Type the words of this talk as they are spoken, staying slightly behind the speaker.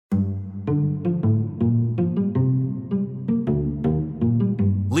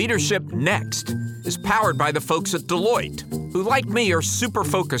Leadership Next is powered by the folks at Deloitte, who, like me, are super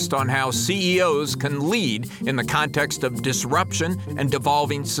focused on how CEOs can lead in the context of disruption and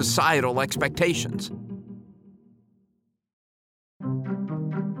evolving societal expectations.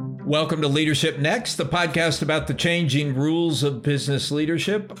 Welcome to Leadership Next, the podcast about the changing rules of business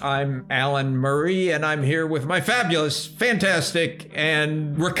leadership. I'm Alan Murray, and I'm here with my fabulous, fantastic,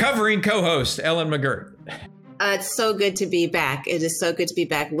 and recovering co-host, Ellen McGirt. It's so good to be back. It is so good to be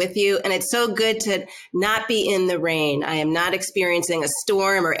back with you. And it's so good to not be in the rain. I am not experiencing a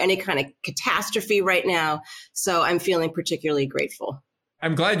storm or any kind of catastrophe right now. So I'm feeling particularly grateful.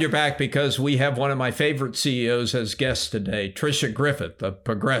 I'm glad you're back because we have one of my favorite CEOs as guest today, Tricia Griffith, the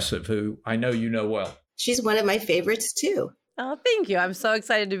progressive, who I know you know well. She's one of my favorites too. Oh, thank you. I'm so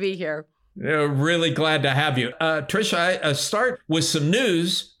excited to be here. Really glad to have you. Tricia, I start with some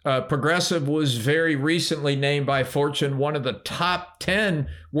news. Progressive was very recently named by Fortune one of the top 10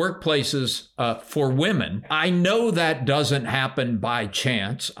 workplaces for women. I know that doesn't happen by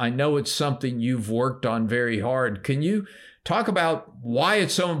chance. I know it's something you've worked on very hard. Can you talk about why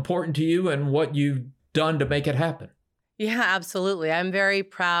it's so important to you and what you've done to make it happen? Yeah, absolutely. I'm very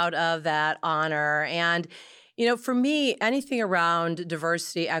proud of that honor. And for me, anything around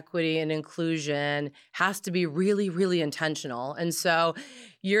diversity, equity, and inclusion has to be really, really intentional. And so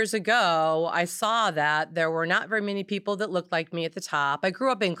years ago, I saw that there were not very many people that looked like me at the top. I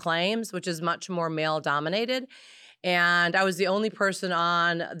grew up in claims, which is much more male-dominated. And I was the only person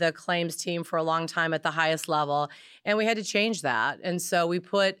on the claims team for a long time at the highest level. And we had to change that. And so we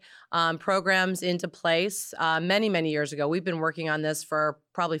put programs into place many, many years ago. We've been working on this for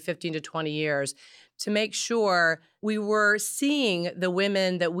probably 15 to 20 years to make sure we were seeing the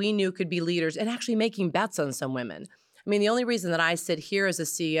women that we knew could be leaders and actually making bets on some women. I mean, the only reason that I sit here as a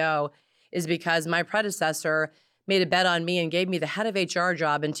CEO is because my predecessor made a bet on me and gave me the head of HR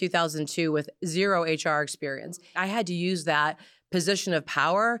job in 2002 with zero HR experience. I had to use that position of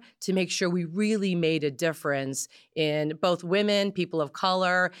power to make sure we really made a difference in both women, people of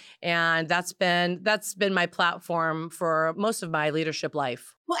color, and that's been my platform for most of my leadership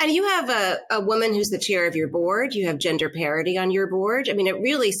life. Well, and you have a woman who's the chair of your board. You have gender parity on your board. I mean, it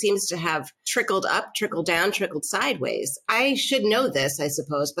really seems to have trickled up, trickled down, trickled sideways. I should know this, I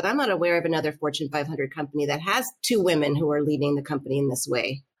suppose, but I'm not aware of another Fortune 500 company that has two women who are leading the company in this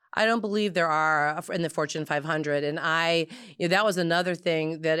way. I don't believe there are in the Fortune 500. And that was another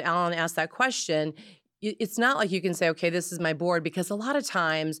thing that Alan asked that question. It's not like you can say, okay, this is my board, because a lot of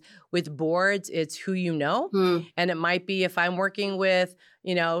times with boards, it's who you know. And it might be if I'm working with,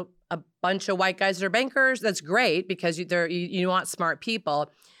 a bunch of white guys that are bankers, that's great because you want smart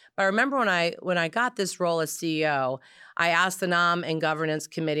people. But I remember when I got this role as CEO, I asked the Nom and Governance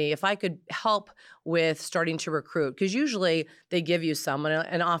Committee if I could help with starting to recruit, because usually they give you someone,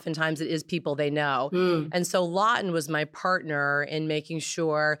 and oftentimes it is people they know. And so Lawton was my partner in making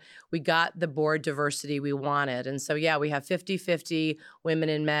sure we got the board diversity we wanted. And so, yeah, we have 50-50 women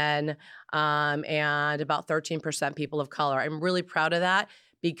and men, and about 13% people of color. I'm really proud of that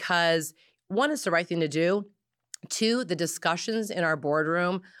because, one, it's the right thing to do. Two, the discussions in our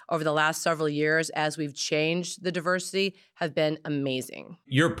boardroom over the last several years as we've changed the diversity have been amazing.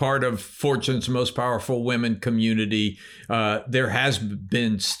 You're part of Fortune's most powerful women community. There has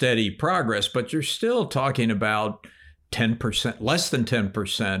been steady progress, but you're still talking about 10%, less than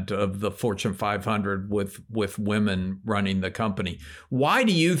 10% of the Fortune 500 with women running the company. Why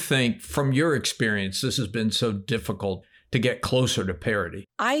do you think, from your experience, this has been so difficult to get closer to parity?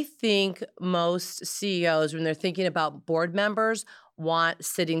 I think most CEOs, when they're thinking about board members, want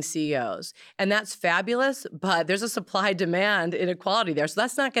sitting CEOs. And that's fabulous, but there's a supply-demand inequality there. So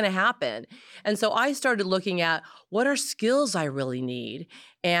that's not going to happen. And so I started looking at what are skills I really need.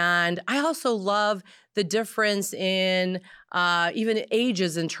 And I also love the difference in even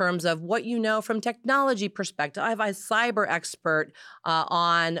ages in terms of what you know from technology perspective. I have a cyber expert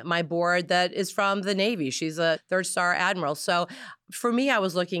on my board that is from the Navy. She's a third-star admiral. So for me, I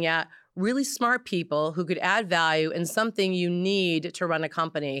was looking at really smart people who could add value in something you need to run a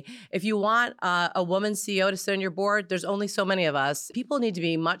company. If you want a woman CEO to sit on your board, there's only so many of us. People need to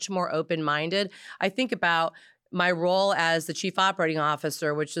be much more open-minded. I think about my role as the chief operating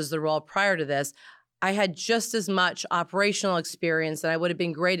officer, which is the role prior to this. I had just as much operational experience and I would have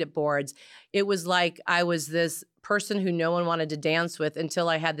been great at boards. It was like I was this person who no one wanted to dance with until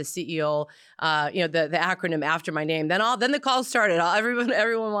I had the CEO, the acronym after my name. Then the call started.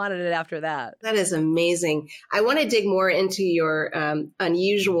 Everyone wanted it after that. That is amazing. I want to dig more into your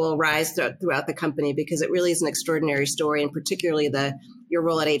unusual rise throughout the company because it really is an extraordinary story, and particularly the your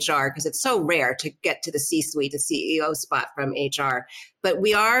role at HR, because it's so rare to get to the C-suite, the CEO spot from HR. But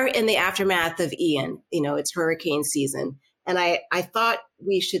we are in the aftermath of Ian. It's hurricane season. And I thought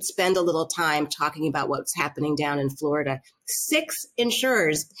we should spend a little time talking about what's happening down in Florida. 6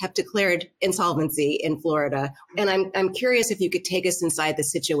 insurers have declared insolvency in Florida. And I'm curious if you could take us inside the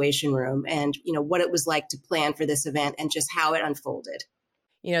Situation Room and, what it was like to plan for this event and just how it unfolded.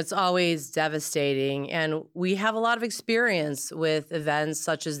 It's always devastating. And we have a lot of experience with events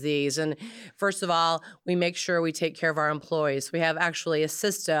such as these. And first of all, we make sure we take care of our employees. We have actually a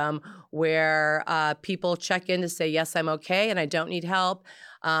system where people check in to say, yes, I'm okay and I don't need help.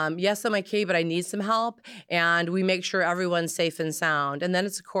 Yes, I'm okay, but I need some help. And we make sure everyone's safe and sound. And then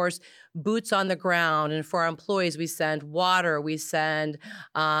it's, of course, boots on the ground. And for our employees, we send water, we send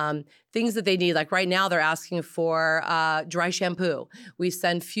things that they need. Like right now, they're asking for dry shampoo. We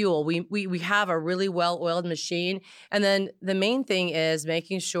send fuel. We have a really well-oiled machine. And then the main thing is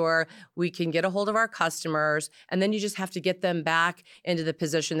making sure we can get a hold of our customers. And then you just have to get them back into the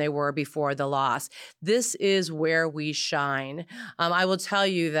position they were before the loss. This is where we shine. I will tell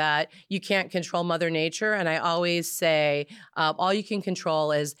you that you can't control Mother Nature. And I always say all you can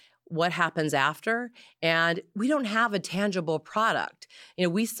control is what happens after. And we don't have a tangible product.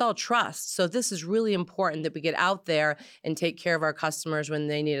 We sell trust. So this is really important that we get out there and take care of our customers when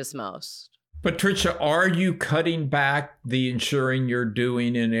they need us most. But Tricia, are you cutting back the insuring you're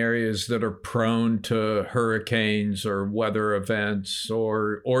doing in areas that are prone to hurricanes or weather events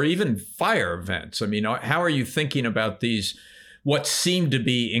or even fire events? I mean, how are you thinking about these, what seem to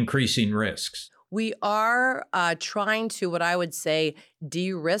be increasing risks? We are trying to, what I would say,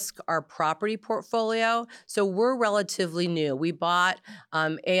 de-risk our property portfolio. So we're relatively new. We bought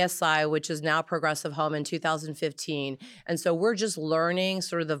ASI, which is now Progressive Home, in 2015. And so we're just learning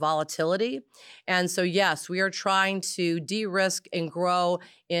sort of the volatility. And so, yes, we are trying to de-risk and grow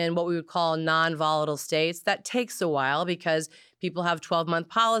in what we would call non-volatile states. That takes a while because people have 12-month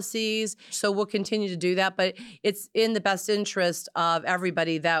policies. So we'll continue to do that. But it's in the best interest of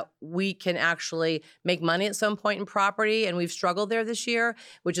everybody that we can actually make money at some point in property. And we've struggled there this year,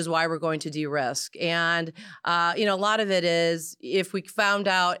 which is why we're going to de-risk. And, a lot of it is if we found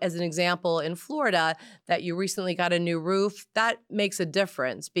out, as an example, in Florida, that you recently got a new roof, that makes a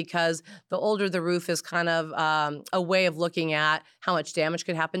difference because the older the roof is kind of a way of looking at how much damage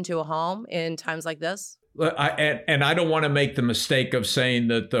could happen to a home in times like this. I don't want to make the mistake of saying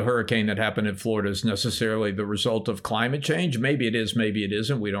that the hurricane that happened in Florida is necessarily the result of climate change. Maybe it is, maybe it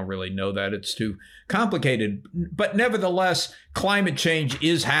isn't. We don't really know that. It's too complicated. But nevertheless, climate change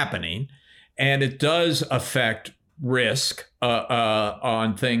is happening, and it does affect risk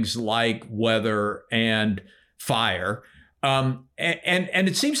on things like weather and fire. And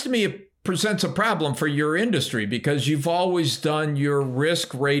it seems to me it presents a problem for your industry because you've always done your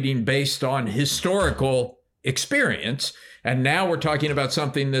risk rating based on historical experience. And now we're talking about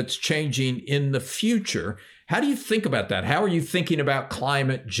something that's changing in the future. How do you think about that? How are you thinking about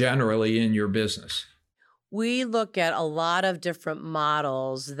climate generally in your business? We look at a lot of different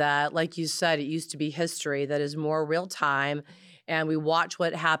models that, like you said, it used to be history that is more real time. And we watch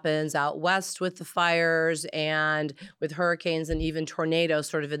what happens out west with the fires and with hurricanes and even tornadoes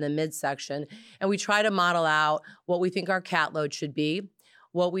sort of in the midsection. And we try to model out what we think our cat load should be,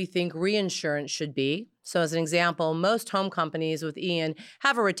 what we think reinsurance should be. So as an example, most home companies with Ian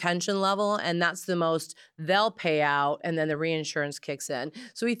have a retention level, and that's the most they'll pay out, and then the reinsurance kicks in.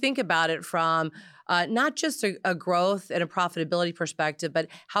 So we think about it from not just a growth and a profitability perspective, but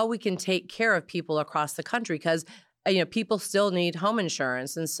how we can take care of people across the country because people still need home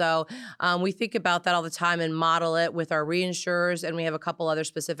insurance. And so we think about that all the time and model it with our reinsurers. And we have a couple other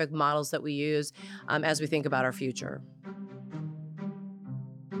specific models that we use as we think about our future.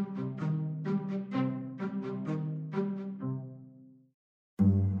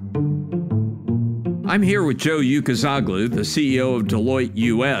 I'm here with Joe Ukazoglu, the CEO of Deloitte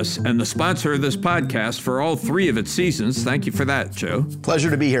US, and the sponsor of this podcast for all 3 of its seasons. Thank you for that, Joe. Pleasure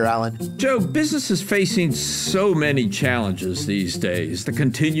to be here, Alan. Joe, business is facing so many challenges these days. The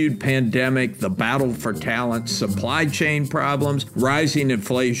continued pandemic, the battle for talent, supply chain problems, rising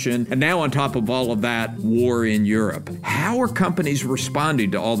inflation, and now on top of all of that, war in Europe. How are companies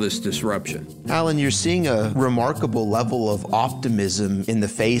responding to all this disruption? Alan, you're seeing a remarkable level of optimism in the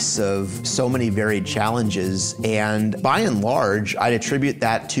face of so many very challenging challenges. And by and large, I'd attribute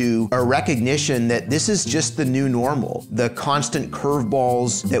that to a recognition that this is just the new normal, the constant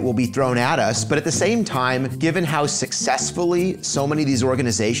curveballs that will be thrown at us. But at the same time, given how successfully so many of these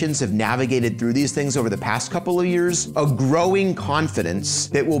organizations have navigated through these things over the past couple of years, a growing confidence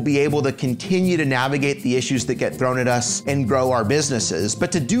that we'll be able to continue to navigate the issues that get thrown at us and grow our businesses.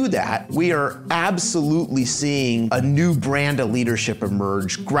 But to do that, we are absolutely seeing a new brand of leadership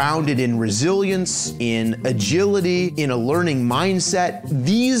emerge, grounded in resilience, in agility, in a learning mindset.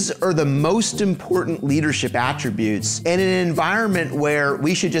 These are the most important leadership attributes in an environment where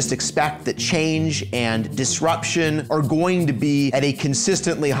we should just expect that change and disruption are going to be at a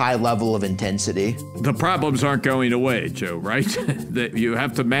consistently high level of intensity. The problems aren't going away, Joe, right? That you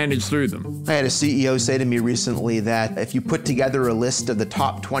have to manage through them. I had a CEO say to me recently that if you put together a list of the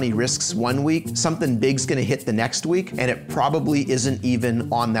top 20 risks one week, something big's going to hit the next week, and it probably isn't even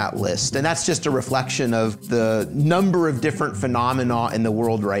on that list. And that's just a reflection of the number of different phenomena in the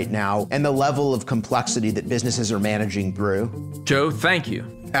world right now and the level of complexity that businesses are managing through. Joe, thank you.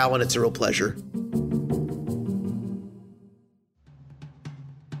 Alan, it's a real pleasure.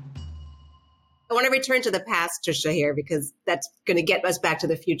 I want to return to the past, Tricia, here, because that's going to get us back to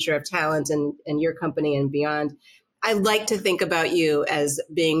the future of talent and your company and beyond. I like to think about you as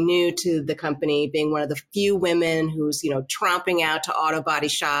being new to the company, being one of the few women who's, tromping out to auto body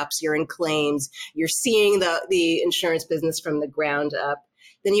shops. You're in claims. You're seeing the insurance business from the ground up.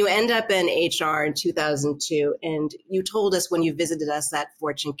 Then you end up in HR in 2002, and you told us when you visited us at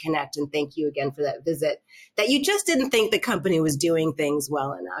Fortune Connect, and thank you again for that visit, that you just didn't think the company was doing things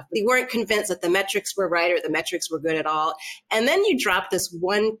well enough. You weren't convinced that the metrics were right or the metrics were good at all. And then you dropped this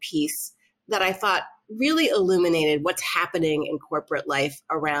one piece that I thought really illuminated what's happening in corporate life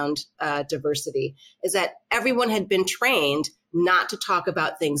around diversity, is that everyone had been trained not to talk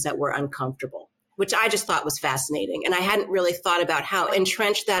about things that were uncomfortable, which I just thought was fascinating. And I hadn't really thought about how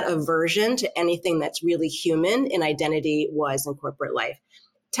entrenched that aversion to anything that's really human in identity was in corporate life.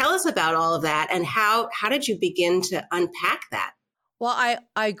 Tell us about all of that, and how did you begin to unpack that? Well,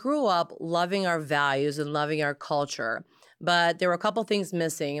 I grew up loving our values and loving our culture, but there were a couple things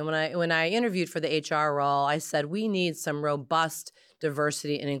missing. And when I interviewed for the HR role, I said, we need some robust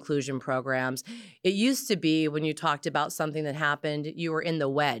diversity and inclusion programs. It used to be when you talked about something that happened, you were in the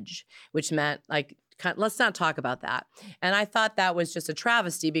wedge, which meant let's not talk about that. And I thought that was just a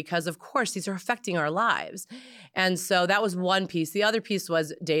travesty because, of course, these are affecting our lives. And so that was one piece. The other piece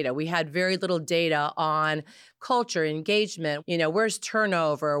was data. We had very little data on culture, engagement, where's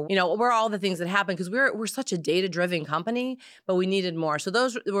turnover, where are all the things that happen, because we're such a data-driven company, but we needed more. So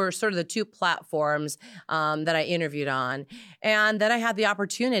those were sort of the two platforms that I interviewed on. And then I had the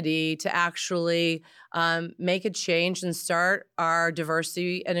opportunity to actually make a change and start our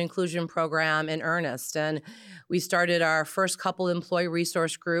diversity and inclusion program in earnest. And we started our first couple employee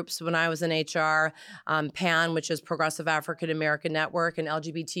resource groups when I was in HR, PAN, which is Progressive African American Network, and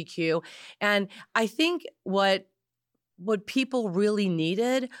LGBTQ. And I think what people really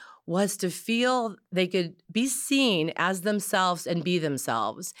needed was to feel they could be seen as themselves and be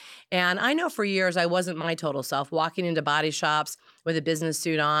themselves. And I know for years I wasn't my total self, walking into body shops with a business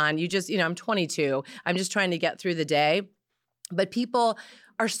suit on. I'm 22. I'm just trying to get through the day. But people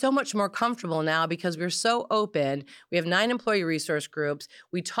are so much more comfortable now because we're so open. We have 9 employee resource groups.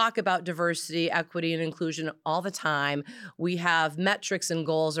 We talk about diversity, equity, and inclusion all the time. We have metrics and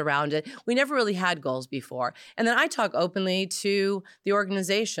goals around it. We never really had goals before. And then I talk openly to the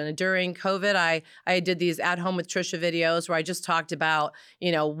organization. During COVID, I did these at home with Tricia videos where I just talked about,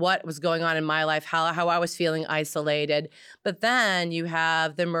 what was going on in my life, how I was feeling isolated. But then you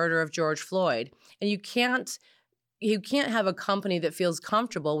have the murder of George Floyd, and you can't have a company that feels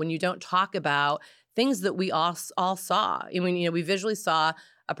comfortable when you don't talk about things that we all saw. I mean, we visually saw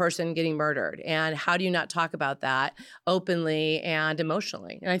a person getting murdered. And how do you not talk about that openly and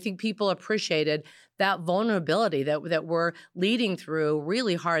emotionally? And I think people appreciated that vulnerability that we're leading through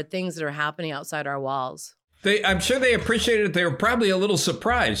really hard things that are happening outside our walls. I'm sure they appreciated it. They were probably a little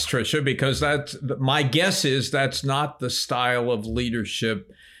surprised, Tricia, because my guess is that's not the style of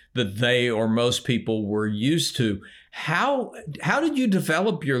leadership that they or most people were used to. How did you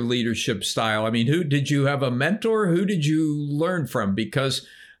develop your leadership style? I mean, did you have a mentor? Who did you learn from? Because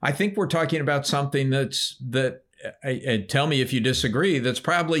I think we're talking about something and tell me if you disagree, that's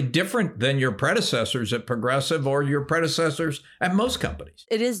probably different than your predecessors at Progressive or your predecessors at most companies.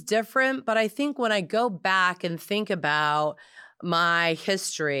 It is different, but I think when I go back and think about my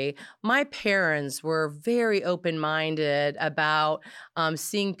history, my parents were very open-minded about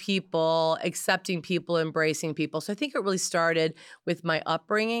seeing people, accepting people, embracing people. So I think it really started with my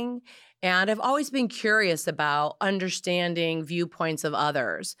upbringing. And I've always been curious about understanding viewpoints of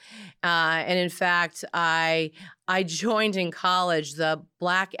others. And in fact, I joined in college the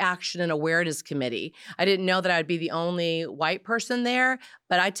Black Action and Awareness Committee. I didn't know that I'd be the only white person there,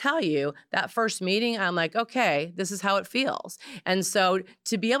 but I tell you, that first meeting, I'm like, okay, this is how it feels. And so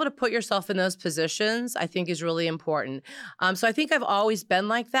to be able to put yourself in those positions, I think is really important. So I think I've always been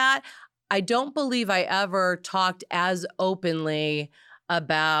like that. I don't believe I ever talked as openly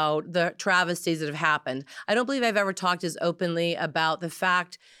about the travesties that have happened. I don't believe I've ever talked as openly about the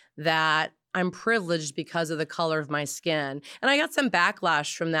fact that I'm privileged because of the color of my skin. And I got some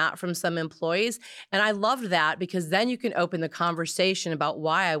backlash from that from some employees. And I loved that because then you can open the conversation about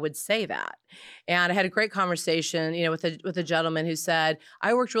why I would say that. And I had a great conversation, with a gentleman who said,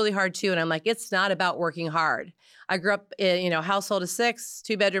 I worked really hard too. And I'm like, it's not about working hard. I grew up in, household of 6,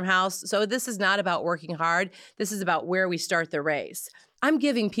 2-bedroom house. So this is not about working hard. This is about where we start the race. I'm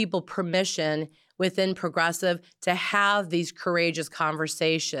giving people permission within Progressive to have these courageous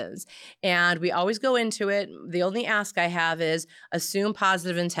conversations. And we always go into it. The only ask I have is assume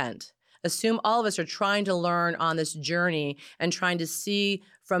positive intent. Assume all of us are trying to learn on this journey and trying to see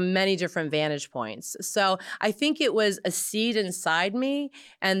from many different vantage points. So I think it was a seed inside me.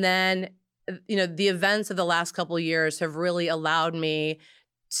 And then, the events of the last couple of years have really allowed me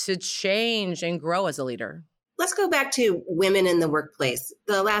to change and grow as a leader. Let's go back to women in the workplace.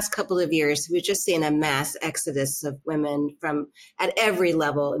 The last couple of years, we've just seen a mass exodus of women from at every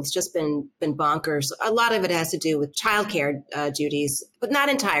level. It's just been bonkers. A lot of it has to do with childcare duties, but not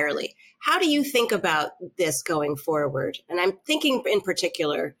entirely. How do you think about this going forward? And I'm thinking in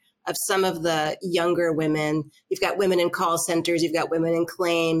particular of some of the younger women. You've got women in call centers, you've got women in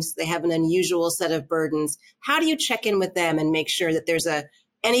claims. They have an unusual set of burdens. How do you check in with them and make sure that there's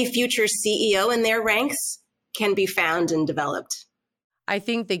any future CEO in their ranks can be found and developed? I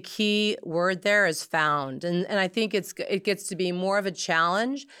think the key word there is found. And I think it gets to be more of a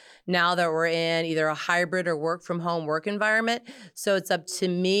challenge now that we're in either a hybrid or work from home work environment. So it's up to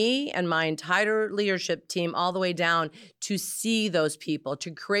me and my entire leadership team all the way down to see those people,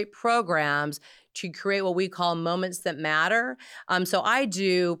 to create programs, to create what we call moments that matter. So I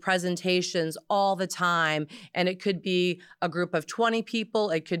do presentations all the time, and it could be a group of 20 people.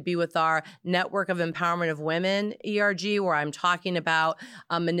 It could be with our Network of Empowerment of Women, ERG, where I'm talking about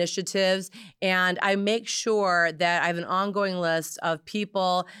initiatives. And I make sure that I have an ongoing list of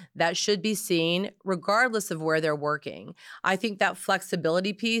people that should be seen regardless of where they're working. I think that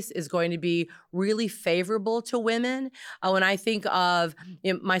flexibility piece is going to be really favorable to women. When I think of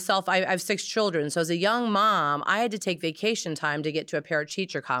myself, I have 6 children. So as a young mom, I had to take vacation time to get to a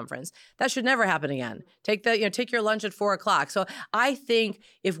parent-teacher conference. That should never happen again. Take your lunch at 4:00. So I think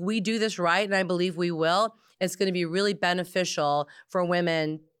if we do this right, and I believe we will, it's going to be really beneficial for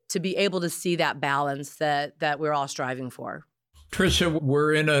women to be able to see that balance that we're all striving for. Tricia,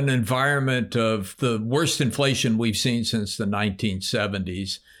 we're in an environment of the worst inflation we've seen since the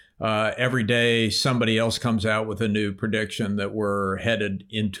 1970s. Every day, somebody else comes out with a new prediction that we're headed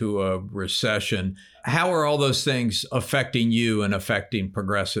into a recession. How are all those things affecting you and affecting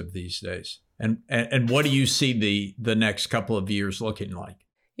Progressive these days? And what do you see the next couple of years looking like?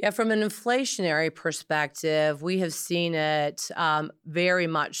 Yeah, from an inflationary perspective, we have seen it very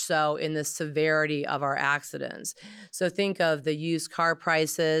much so in the severity of our accidents. So think of the used car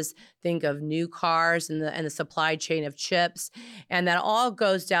prices, think of new cars and the supply chain of chips, and that all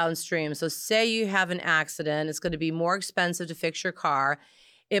goes downstream. So say you have an accident, it's going to be more expensive to fix your car.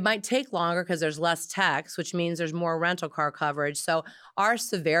 It might take longer because there's less techs, which means there's more rental car coverage. So our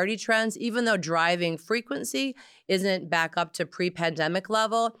severity trends, even though driving frequency isn't back up to pre-pandemic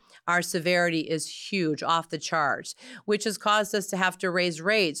level, our severity is huge, off the charts, which has caused us to have to raise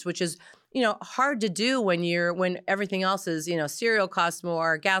rates, which is hard to do when everything else is, cereal costs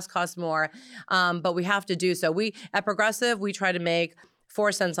more, gas costs more, but we have to do so. We at Progressive, we try to make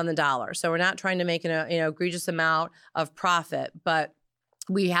 4 cents on the dollar. So we're not trying to make an egregious amount of profit, but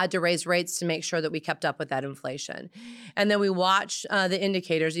we had to raise rates to make sure that we kept up with that inflation. And then we watch the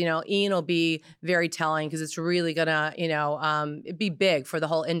indicators. Ian will be very telling because it's really going to, be big for the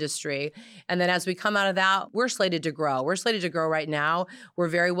whole industry. And then as we come out of that, we're slated to grow. We're slated to grow right now. We're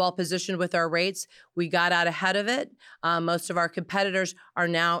very well positioned with our rates. We got out ahead of it. Most of our competitors are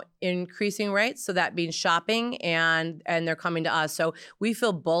now increasing rates. So that means shopping and they're coming to us. So we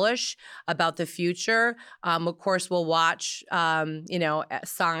feel bullish about the future. Of course, we'll watch,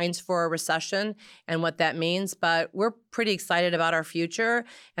 signs for a recession and what that means, but we're pretty excited about our future,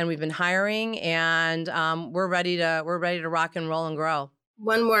 and we've been hiring, and we're ready to rock and roll and grow.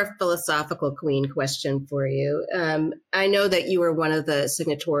 One more philosophical queen question for you. I know that you were one of the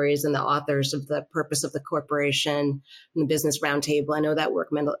signatories and the authors of the Purpose of the Corporation and the Business Roundtable. I know that work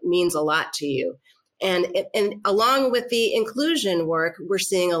means a lot to you. And along with the inclusion work, we're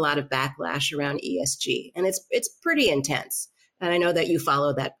seeing a lot of backlash around ESG, and it's pretty intense. And I know that you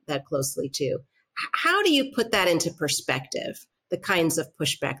follow that closely too. How do you put that into perspective? The kinds of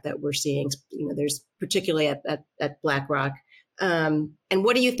pushback that we're seeing, there's particularly at BlackRock. And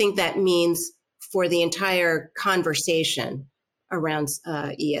what do you think that means for the entire conversation around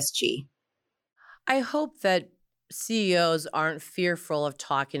ESG? I hope that CEOs aren't fearful of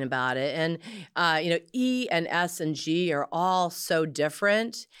talking about it. And, E and S and G are all so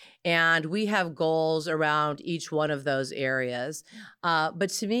different. And we have goals around each one of those areas. But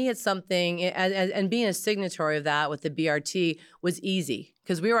to me, it's something, and being a signatory of that with the BRT was easy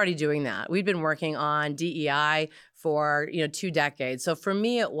because we were already doing that. We'd been working on DEI for 2 decades. So for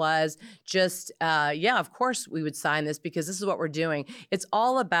me, it was just, of course we would sign this because this is what we're doing. It's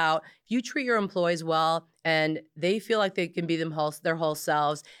all about if you treat your employees well and they feel like they can be their whole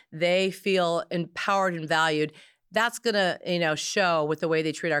selves, they feel empowered and valued, that's going to, show with the way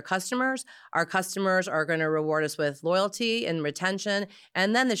they treat our customers. Our customers are going to reward us with loyalty and retention,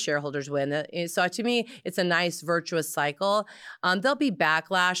 and then the shareholders win. So to me, it's a nice virtuous cycle. There'll be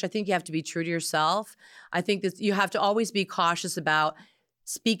backlash. I think you have to be true to yourself. I think that you have to always be cautious about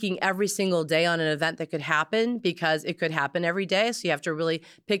speaking every single day on an event that could happen because it could happen every day. So you have to really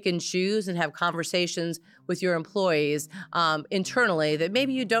pick and choose and have conversations with your employees internally that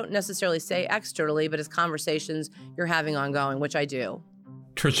maybe you don't necessarily say externally, but it's conversations you're having ongoing, which I do.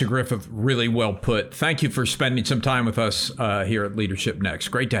 Tricia Griffith, really well put. Thank you for spending some time with us here at Leadership Next.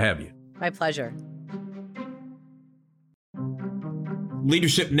 Great to have you. My pleasure.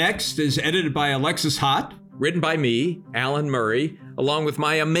 Leadership Next is edited by Alexis Hott, written by me, Alan Murray, along with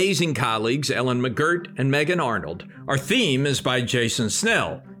my amazing colleagues, Ellen McGirt and Megan Arnold. Our theme is by Jason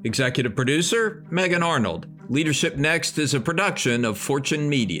Snell. Executive producer, Megan Arnold. Leadership Next is a production of Fortune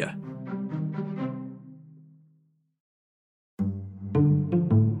Media.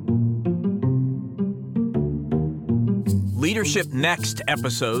 Leadership Next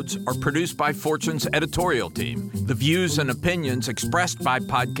episodes are produced by Fortune's editorial team. The views and opinions expressed by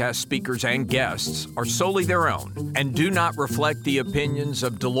podcast speakers and guests are solely their own and do not reflect the opinions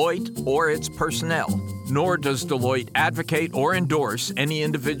of Deloitte or its personnel, nor does Deloitte advocate or endorse any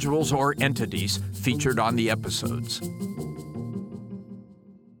individuals or entities featured on the episodes.